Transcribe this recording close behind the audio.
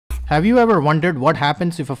Have you ever wondered what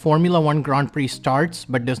happens if a Formula One Grand Prix starts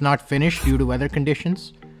but does not finish due to weather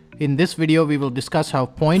conditions? In this video, we will discuss how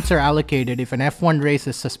points are allocated if an F1 race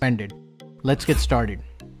is suspended. Let's get started.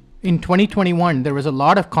 In 2021, there was a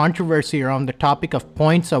lot of controversy around the topic of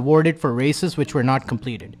points awarded for races which were not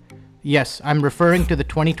completed. Yes, I'm referring to the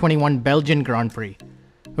 2021 Belgian Grand Prix.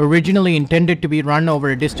 Originally intended to be run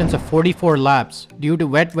over a distance of 44 laps, due to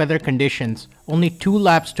wet weather conditions, only 2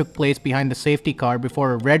 laps took place behind the safety car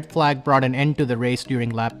before a red flag brought an end to the race during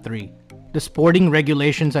lap 3. The sporting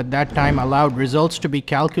regulations at that time allowed results to be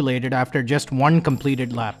calculated after just one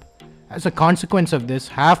completed lap. As a consequence of this,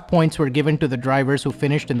 half points were given to the drivers who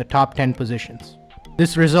finished in the top 10 positions.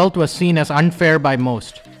 This result was seen as unfair by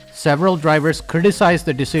most. Several drivers criticized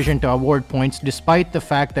the decision to award points despite the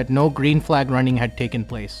fact that no green flag running had taken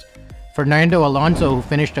place. Fernando Alonso, who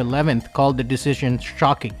finished 11th, called the decision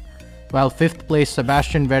shocking, while 5th place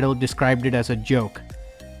Sebastian Vettel described it as a joke.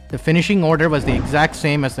 The finishing order was the exact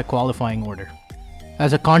same as the qualifying order.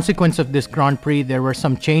 As a consequence of this Grand Prix, there were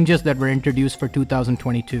some changes that were introduced for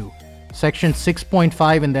 2022. Section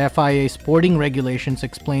 6.5 in the FIA sporting regulations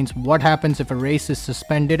explains what happens if a race is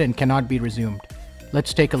suspended and cannot be resumed.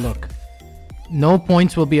 Let's take a look. No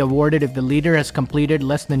points will be awarded if the leader has completed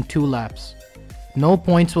less than 2 laps. No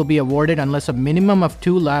points will be awarded unless a minimum of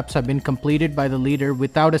 2 laps have been completed by the leader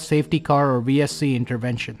without a safety car or VSC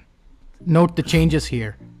intervention. Note the changes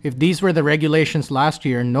here. If these were the regulations last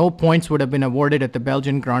year, no points would have been awarded at the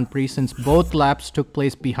Belgian Grand Prix since both laps took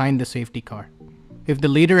place behind the safety car. If the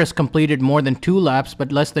leader has completed more than 2 laps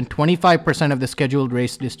but less than 25% of the scheduled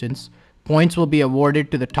race distance, points will be awarded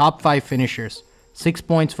to the top 5 finishers. 6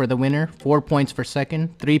 points for the winner, 4 points for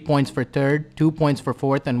second, 3 points for third, 2 points for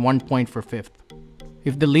fourth, and 1 point for fifth.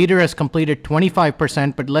 If the leader has completed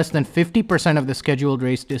 25% but less than 50% of the scheduled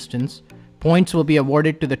race distance, points will be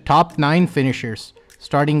awarded to the top 9 finishers,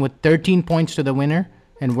 starting with 13 points to the winner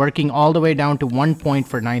and working all the way down to 1 point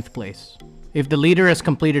for 9th place. If the leader has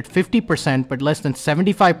completed 50% but less than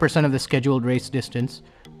 75% of the scheduled race distance,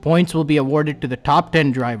 points will be awarded to the top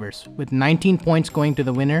 10 drivers, with 19 points going to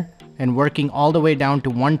the winner and working all the way down to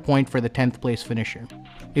 1 point for the 10th place finisher.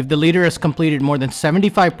 If the leader has completed more than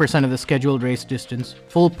 75% of the scheduled race distance,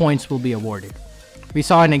 full points will be awarded. We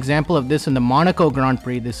saw an example of this in the Monaco Grand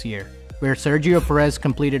Prix this year, where Sergio Perez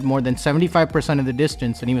completed more than 75% of the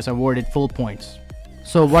distance and he was awarded full points.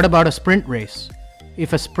 So what about a sprint race?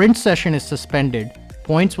 If a sprint session is suspended,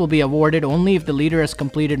 points will be awarded only if the leader has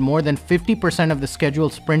completed more than 50% of the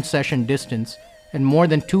scheduled sprint session distance and more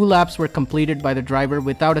than 2 laps were completed by the driver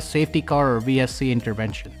without a safety car or VSC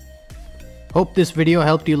intervention. Hope this video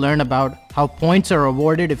helped you learn about how points are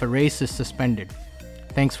awarded if a race is suspended.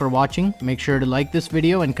 Thanks for watching. Make sure to like this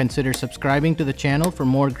video and consider subscribing to the channel for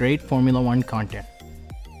more great Formula One content.